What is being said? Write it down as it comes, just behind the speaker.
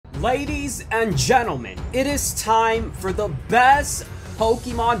Ladies and gentlemen, it is time for the best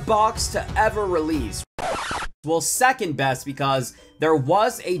Pokemon box to ever release. Well, second best, because there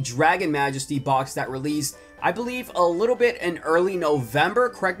was a Dragon Majesty box that released, I believe, a little bit in early November,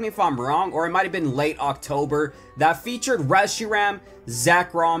 correct me if I'm wrong, or it might have been late October, that featured Reshiram,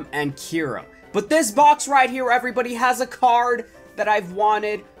 Zekrom, and Kira. But this box right here, everybody, has a card that I've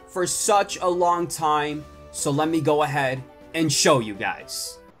wanted for such a long time, so let me go ahead and show you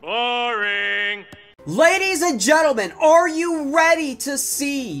guys. Boring! Ladies and gentlemen, are you ready to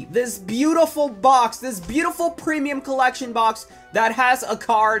see this beautiful box, this beautiful premium collection box that has a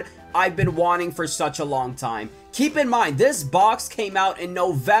card I've been wanting for such a long time? Keep in mind, this box came out in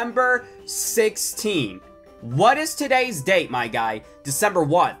November 16. What is today's date, my guy? December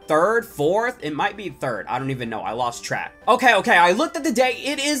what? 3rd? 4th? It might be 3rd. I don't even know. I lost track. Okay, I looked at the date.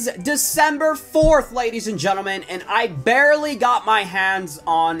 It is December 4th, ladies and gentlemen, and I barely got my hands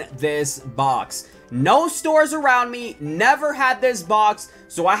on this box. No stores around me, never had this box,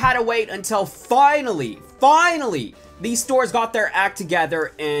 so I had to wait until finally, these stores got their act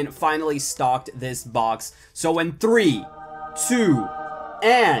together and finally stocked this box. So in 3, 2,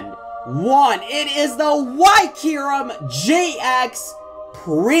 and 1, it is the Kyurem GX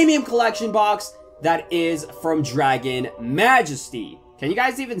Premium Collection box that is from Dragon Majesty. Can you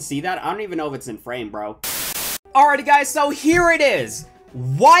guys even see that? I don't even know if it's in frame, bro. Alrighty, guys, so here it is.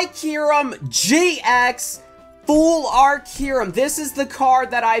 Kyurem GX Full Art Kyurem. This is the card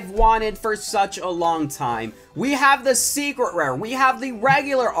that I've wanted for such a long time. We have the secret rare, we have the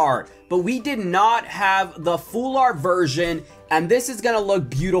regular art, but we did not have the full art version, and this is gonna look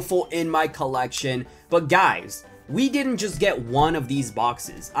beautiful in my collection. But guys, we didn't just get one of these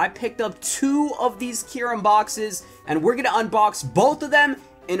boxes. I picked up 2 of these Kyurem boxes, and we're gonna unbox both of them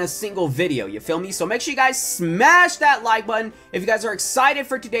in a single video, you feel me? So make sure you guys smash that like button if you guys are excited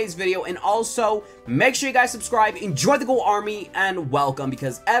for today's video, and also make sure you guys subscribe, enjoy the Ghoul army, and welcome,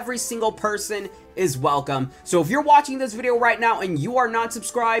 because every single person is welcome. So if you're watching this video right now and you are not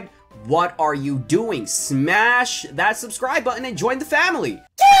subscribed, what are you doing? Smash that subscribe button and join the family.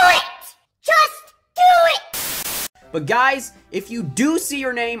 Do it! Just do it! But guys, if you do see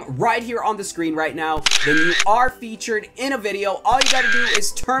your name right here on the screen right now, then you are featured in a video. All you gotta do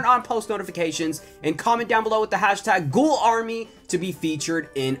is turn on post notifications and comment down below with the hashtag Ghoul Army to be featured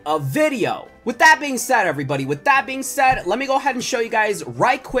in a video. With that being said, everybody, let me go ahead and show you guys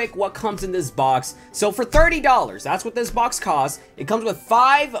right quick what comes in this box. So for $30, that's what this box costs. It comes with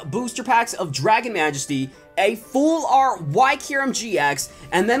 5 booster packs of Dragon Majesty, a full art Kyurem GX,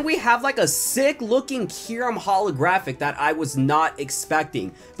 and then we have like a sick looking Kyurem holographic that I was not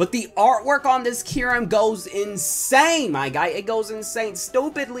expecting. But the artwork on this Kyurem goes insane, my guy. It goes insane,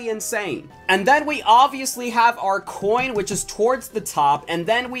 stupidly insane. And then we obviously have our coin, which is towards the top, and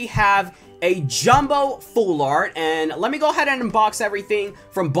then we have a jumbo full art. And let me go ahead and unbox everything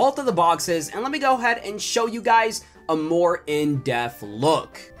from both of the boxes, and let me go ahead and show you guys a more in-depth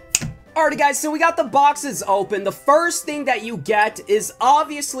look. Alrighty guys, so we got the boxes open. The first thing that you get is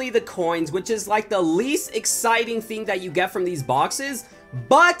obviously the coins, which is like the least exciting thing that you get from these boxes,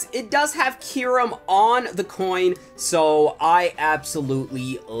 but it does have Kyurem on the coin, so I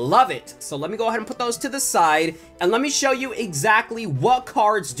absolutely love it. So let me go ahead and put those to the side, and let me show you exactly what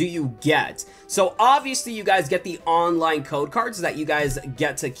cards do you get. So obviously you guys get the online code cards that you guys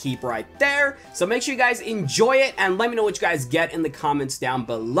get to keep right there. So make sure you guys enjoy it, and let me know what you guys get in the comments down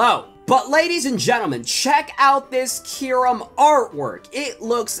below. But ladies and gentlemen, check out this Kyurem artwork. It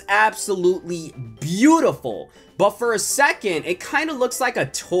looks absolutely beautiful. But for a second, it kind of looks like a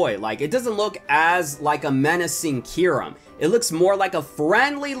toy. Like, it doesn't look as like a menacing Kyurem. It looks more like a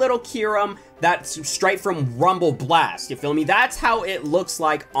friendly little Kyurem that's straight from Rumble Blast. You feel me? That's how it looks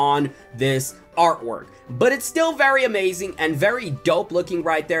like on this artwork. But it's still very amazing and very dope looking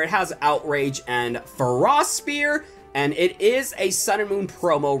right there. It has Outrage and Ferocity. And it is a Sun and Moon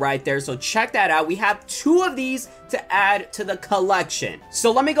promo right there, so check that out. We have 2 of these to add to the collection.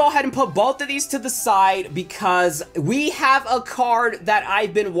 So let me go ahead and put both of these to the side, because we have a card that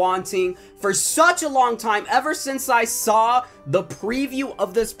I've been wanting for such a long time. Ever since I saw the preview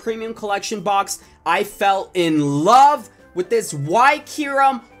of this premium collection box, I fell in love with this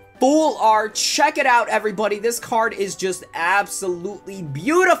Kyurem full art. Check it out, everybody. This card is just absolutely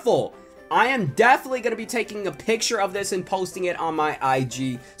beautiful. I am definitely going to be taking a picture of this and posting it on my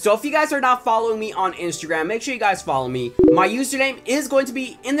IG. So if you guys are not following me on Instagram, make sure you guys follow me. My username is going to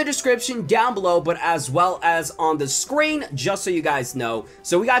be in the description down below, but as well as on the screen, just so you guys know.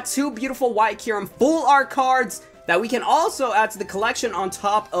 So we got 2 beautiful Kyurem full art cards that we can also add to the collection on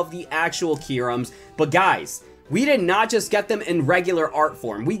top of the actual Kyurems. But guys, we did not just get them in regular art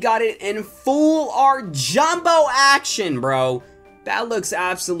form. We got it in full art jumbo action, bro. That looks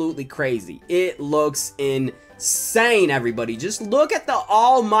absolutely crazy. It looks insane, everybody. Just look at the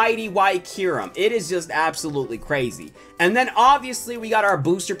almighty white Kyurem. It is just absolutely crazy. And then obviously we got our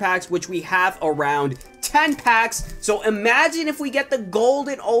booster packs, which we have around 10 packs. So imagine if we get the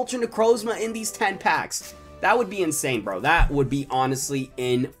golden Ultra Necrozma in these 10 packs. That would be insane, bro. That would be honestly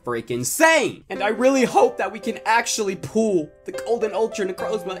insane. And I really hope that we can actually pull the golden Ultra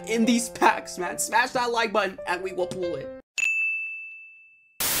Necrozma in these packs, man. Smash that like button and we will pull it.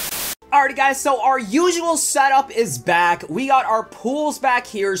 Alrighty guys, so our usual setup is back. We got our pools back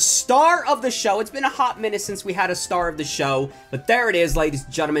here. Star of the show. It's been a hot minute since we had a star of the show, but there it is, ladies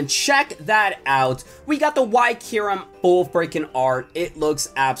and gentlemen. Check that out. We got the white Kyurem full freaking art. It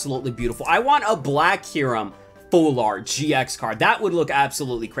looks absolutely beautiful. I want a black Kyurem full art GX card. That would look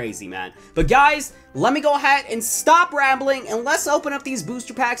absolutely crazy, man. But guys, let me go ahead and stop rambling and let's open up these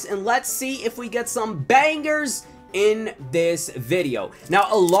booster packs and let's see if we get some bangers in this video. Now,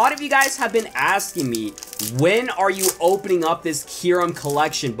 a lot of you guys have been asking me, when are you opening up this Kyurem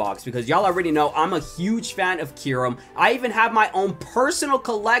collection box? Because y'all already know I'm a huge fan of Kyurem. I even have my own personal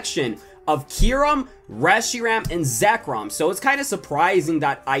collection of Kyurem, Reshiram, and Zekrom. So it's kind of surprising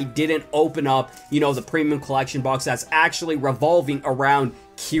that I didn't open up, you know, the premium collection box that's actually revolving around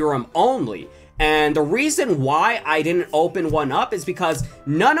Kyurem only. And the reason why I didn't open one up is because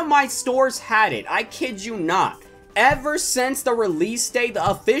none of my stores had it. I kid you not. Ever since the release date, the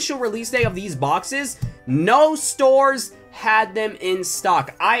official release date of these boxes, no stores had them in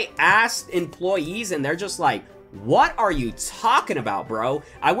stock. I asked employees and they're just like, what are you talking about, bro?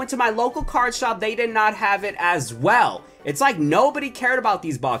 I went to my local card shop. They did not have it as well. It's like nobody cared about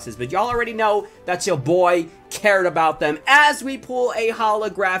these boxes, but y'all already know that your boy cared about them as we pull a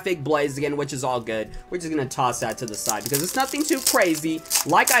holographic Blaziken, which is all good. We're just going to toss that to the side because it's nothing too crazy.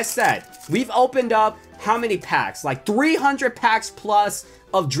 Like I said, we've opened up how many packs? Like 300 packs plus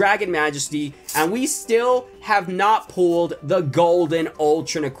of Dragon Majesty, and we still have not pulled the golden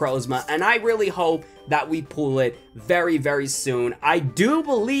Ultra Necrozma, and I really hope that we pull it very, very soon. I do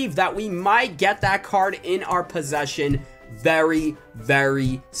believe that we might get that card in our possession very,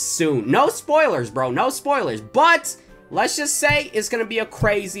 very soon. No spoilers, bro. No spoilers. But let's just say it's going to be a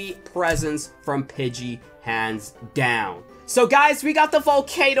crazy presence from Pidgey, hands down. So guys, we got the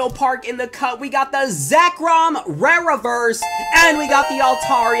Volcano Park in the cut. We got the Zekrom Rare Reverse. And we got the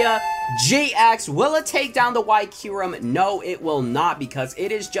Altaria GX. Will it take down the white Kyurem? No, it will not, because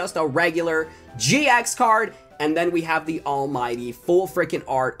it is just a regular GX card. And then we have the almighty full freaking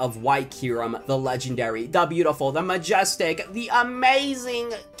art of white Kyurem, the legendary, the beautiful, the majestic, the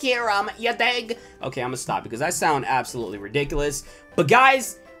amazing Kyurem, you dig? Okay, I'm gonna stop because I sound absolutely ridiculous. But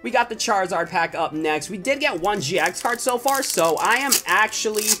guys, we got the Charizard pack up next. We did get one GX card so far, so I am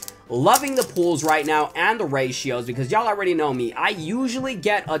actually loving the pools right now and the ratios, because y'all already know me. I usually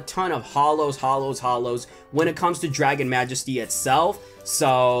get a ton of holos when it comes to Dragon Majesty itself.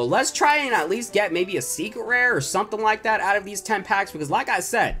 So let's try and at least get maybe a secret rare or something like that out of these 10 packs, because like I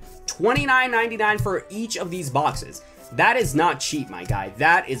said, $29.99 for each of these boxes. That is not cheap, my guy.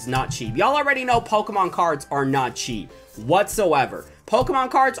 That is not cheap. Y'all already know Pokemon cards are not cheap whatsoever.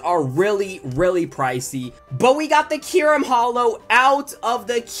 Pokemon cards are really, really pricey. But we got the Kyurem Holo out of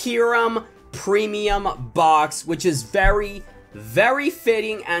the Kyurem Premium box, which is very, very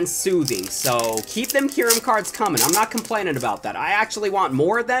fitting and soothing. So keep them Kyurem cards coming. I'm not complaining about that. I actually want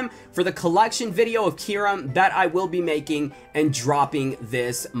more of them for the collection video of Kyurem that I will be making and dropping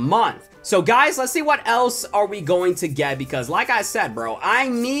this month. So guys, let's see what else are we going to get, because like I said, bro, I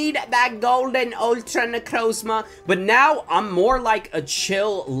need that golden Ultra Necrozma, but now I'm more like a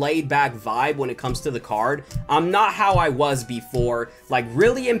chill, laid-back vibe when it comes to the card. I'm not how I was before, like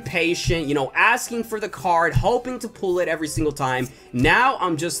really impatient, you know, asking for the card, hoping to pull it every single time. Now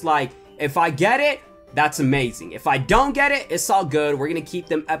I'm just like, if I get it, that's amazing. If I don't get it, it's all good. We're gonna keep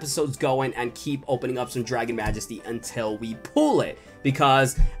them episodes going and keep opening up some Dragon Majesty until we pull it,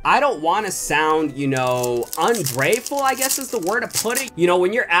 because I don't want to sound, you know, ungrateful, I guess is the word to put it. You know,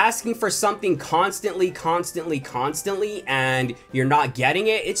 when you're asking for something constantly, and you're not getting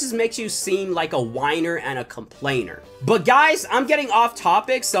it, it just makes you seem like a whiner and a complainer. But guys, I'm getting off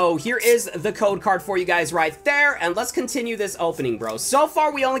topic, so here is the code card for you guys right there, and let's continue this opening, bro. So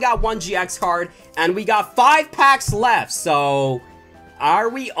far, we only got one GX card, and we got 5 packs left, so are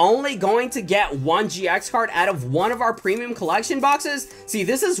we only going to get one GX card out of one of our premium collection boxes? See,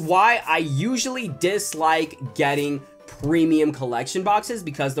 this is why I usually dislike getting premium collection boxes,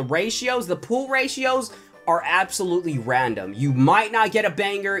 because the ratios, the pool ratios are absolutely random. You might not get a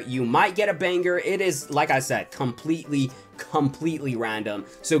banger, you might get a banger. It is, like I said, completely random.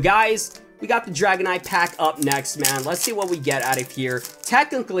 So guys, we got the Dragonite pack up next, man. Let's see what we get out of here.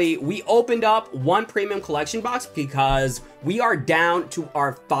 Technically, we opened up one premium collection box because we are down to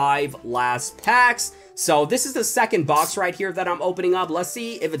our 5 last packs. So this is the second box right here that I'm opening up. Let's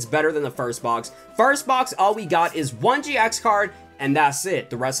see if it's better than the first box. First box, all we got is one GX card, and that's it.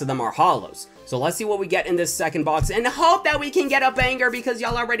 The rest of them are holos. So let's see what we get in this second box and hope that we can get a banger, because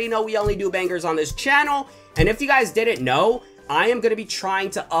y'all already know we only do bangers on this channel. And if you guys didn't know, I am going to be trying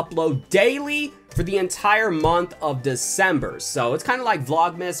to upload daily for the entire month of December. So it's kind of like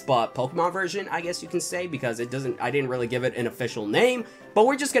Vlogmas, but Pokemon version, I guess you can say, because I didn't really give it an official name, but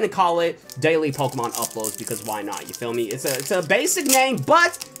we're just going to call it daily Pokemon uploads, because why not? You feel me? It's a basic name,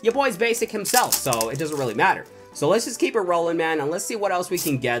 but your boy's basic himself, so it doesn't really matter. So let's just keep it rolling, man, and let's see what else we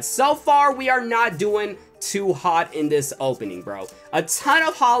can get. So far, we are not doing too hot in this opening, bro. A ton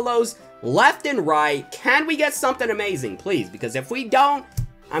of holos left and right. Can we get something amazing, please? Because if we don't,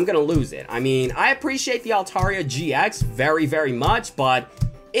 I'm gonna lose it. I mean, I appreciate the Altaria GX very much, but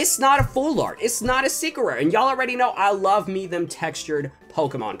it's not a full art. It's not a secret rare. And y'all already know I love me them textured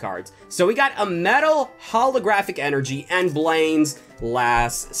Pokemon cards. So we got a Metal Holographic Energy and Blaine's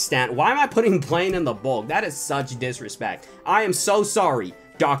last stand. Why am I putting Blaine in the bulk? That is such disrespect. I am so sorry,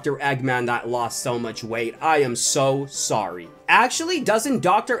 Dr. Eggman, that lost so much weight. I am so sorry. Actually, doesn't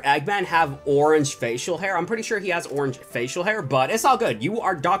Dr. Eggman have orange facial hair? I'm pretty sure he has orange facial hair, but it's all good. You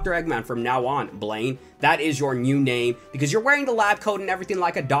are Dr. Eggman from now on, Blaine. That is your new name, because you're wearing the lab coat and everything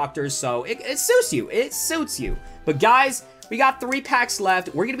like a doctor, so it suits you. It suits you. But guys, we got 3 packs left.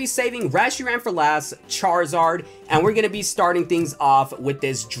 We're going to be saving Reshiram for last, Charizard, and we're going to be starting things off with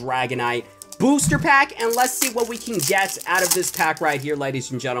this Dragonite booster pack, and let's see what we can get out of this pack right here,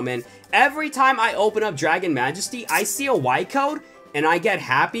 ladies and gentlemen. Every time I open up Dragon Majesty, I see a Y code and I get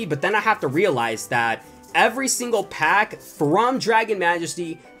happy, but then I have to realize that every single pack from Dragon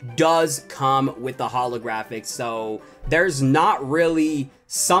Majesty does come with the holographic, so there's not really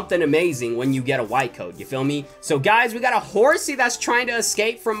something amazing when you get a white code, you feel me? So guys, we got a Horsey that's trying to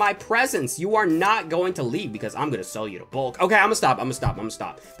escape from my presence. You are not going to leave, because I'm gonna sell you to bulk. Okay, I'm gonna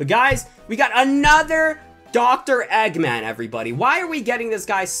stop. But guys, we got another Dr. Eggman, everybody. Why are we getting this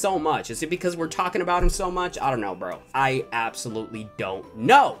guy so much? Is it because we're talking about him so much? I don't know, bro. I absolutely don't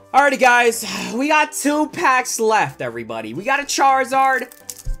know. Alrighty, guys, we got 2 packs left, everybody. We got a Charizard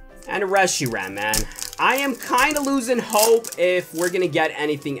and a Reshiram, man. I am kind of losing hope if we're gonna get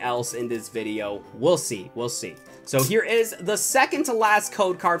anything else in this video. We'll see. So here is the second to last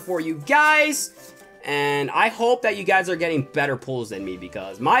code card for you guys. And I hope that you guys are getting better pulls than me,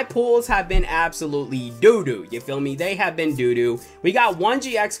 because my pulls have been absolutely doo-doo. You feel me? They have been doo-doo. We got 1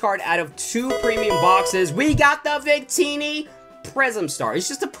 GX card out of 2 premium boxes. We got the Victini Prism Star. It's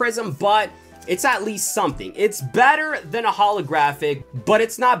just a Prism, but it's at least something. It's better than a holographic, but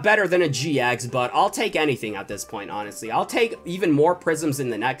it's not better than a GX, but I'll take anything at this point, honestly. I'll take even more Prisms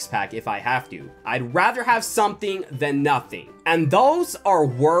in the next pack if I have to. I'd rather have something than nothing. And those are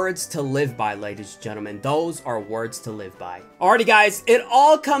words to live by, ladies and gentlemen. Those are words to live by. Alrighty, guys, it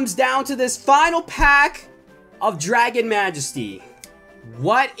all comes down to this final pack of Dragon Majesty.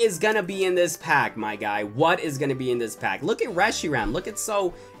 What is gonna be in this pack, my guy? What is gonna be in this pack? Look at Reshiram. Look, it's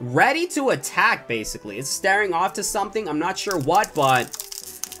so ready to attack, basically. It's staring off to something. I'm not sure what, but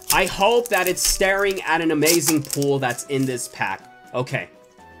I hope that it's staring at an amazing pool that's in this pack. Okay.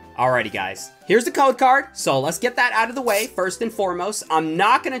 Alrighty, guys. Here's the code card. So let's get that out of the way first and foremost. I'm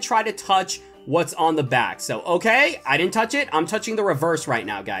not gonna try to touch what's on the back. So, okay, I didn't touch it. I'm touching the reverse right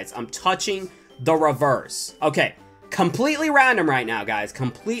now, guys. I'm touching the reverse. Okay. Completely random right now, guys.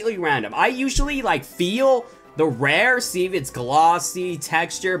 Completely random. I usually, like, feel the rare, see if it's glossy,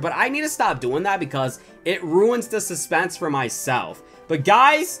 texture, but I need to stop doing that because it ruins the suspense for myself. But,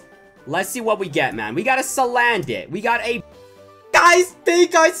 guys, let's see what we get, man. We got a Salandit. We got a... Guys,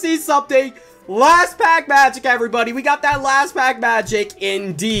 think I see something. Last pack magic, everybody. We got that last pack magic,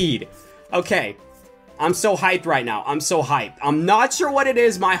 indeed. Okay. I'm so hyped right now. I'm so hyped. I'm not sure what it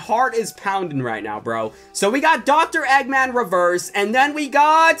is. My heart is pounding right now, bro. So we got Dr. Eggman reverse, and then we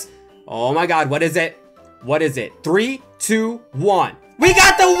got... Oh my god, what is it? What is it? 3, 2, 1. We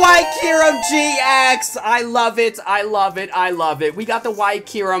got the White Kyurem GX! I love it. I love it. I love it. We got the White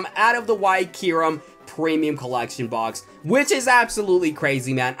Kyurem out of the White Kyurem premium collection box, which is absolutely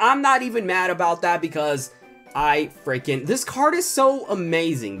crazy, man. I'm not even mad about that because... this card is so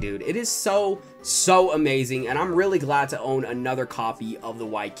amazing, dude. It is so so amazing, and I'm really glad to own another copy of the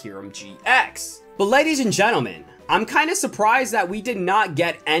Kyurem GX. But ladies and gentlemen, I'm kind of surprised that we did not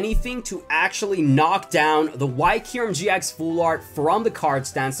get anything to actually knock down the Kyurem GX full art from the card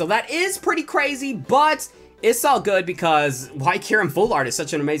stand. So that is pretty crazy, but it's all good because Kyurem full art is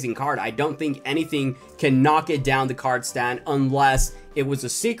such an amazing card. I don't think anything can knock it down the card stand unless it was a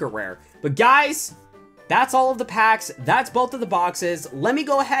secret rare. But guys, that's all of the packs. That's both of the boxes. Let me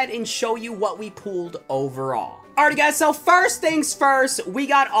go ahead and show you what we pulled overall. Alright guys, so first things first, we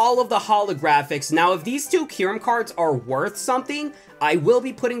got all of the holographics. Now, if these two Kyurem cards are worth something, I will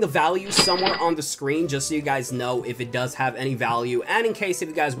be putting the value somewhere on the screen just so you guys know if it does have any value, and in case if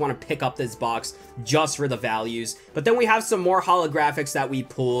you guys want to pick up this box just for the values. But then we have some more holographics that we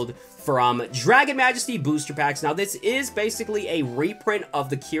pulled from Dragon Majesty booster packs. Now, this is basically a reprint of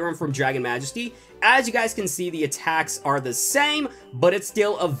the Kyurem from Dragon Majesty. As you guys can see, the attacks are the same, but it's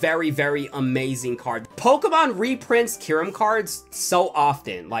still a very, very amazing card. Pokemon reprints Kyurem cards so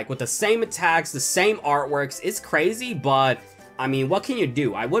often, like with the same attacks, the same artworks. It's crazy, but I mean, what can you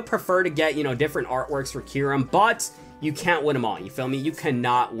do? I would prefer to get, you know, different artworks for Kyurem, but you can't win them all. You feel me? You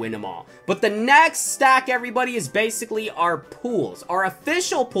cannot win them all. But the next stack, everybody, is basically our pools. Our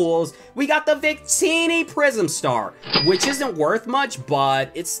official pools. We got the Victini Prism Star, which isn't worth much, but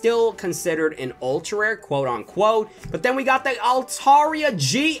it's still considered an ultra rare, quote unquote. But then we got the Altaria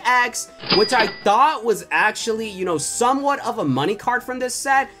GX, which I thought was actually, you know, somewhat of a money card from this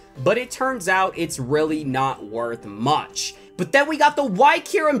set, but it turns out it's really not worth much. But then we got the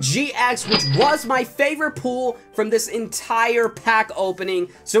Kyurem GX, which was my favorite pool from this entire pack opening.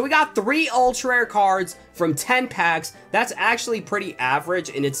 So we got 3 ultra rare cards from 10 packs. That's actually pretty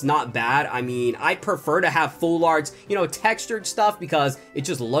average, and it's not bad. I mean, I prefer to have full arts, you know, textured stuff because it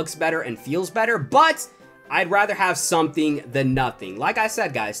just looks better and feels better, but I'd rather have something than nothing. Like I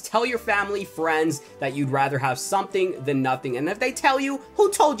said, guys, tell your family, friends that you'd rather have something than nothing. And if they tell you,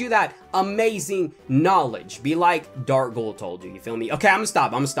 who told you that? Amazing knowledge. Be like DarkGhoul told you, you feel me? Okay, I'm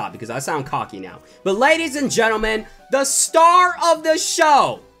gonna stop because I sound cocky now. But ladies and gentlemen, the star of the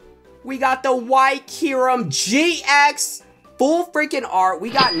show, we got the Kyurem GX. Full freaking art.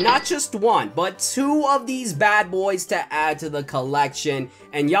 We got not just 1, but 2 of these bad boys to add to the collection.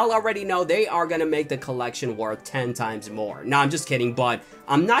 And y'all already know they are going to make the collection worth 10 times more. No, I'm just kidding, but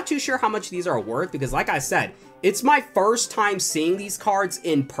I'm not too sure how much these are worth because like I said, it's my first time seeing these cards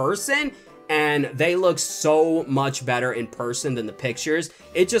in person. And they look so much better in person than the pictures.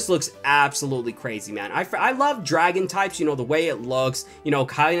 It just looks absolutely crazy, man. I love dragon types, you know, the way it looks, you know,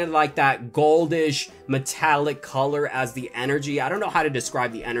 kind of like that goldish metallic color as the energy. I don't know how to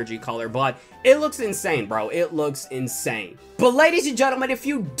describe the energy color, but it looks insane, bro. It looks insane. But ladies and gentlemen, if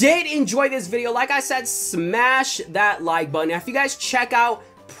you did enjoy this video, like I said, smash that like button. If you guys check out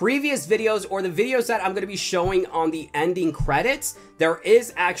previous videos or the videos that I'm going to be showing on the ending credits, there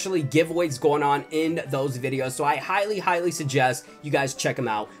is actually giveaways going on in those videos, so I highly suggest you guys check them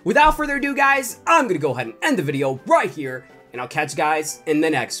out. Without further ado, guys, I'm going to go ahead and end the video right here, and I'll catch you guys in the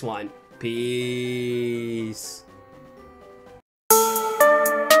next one. Peace.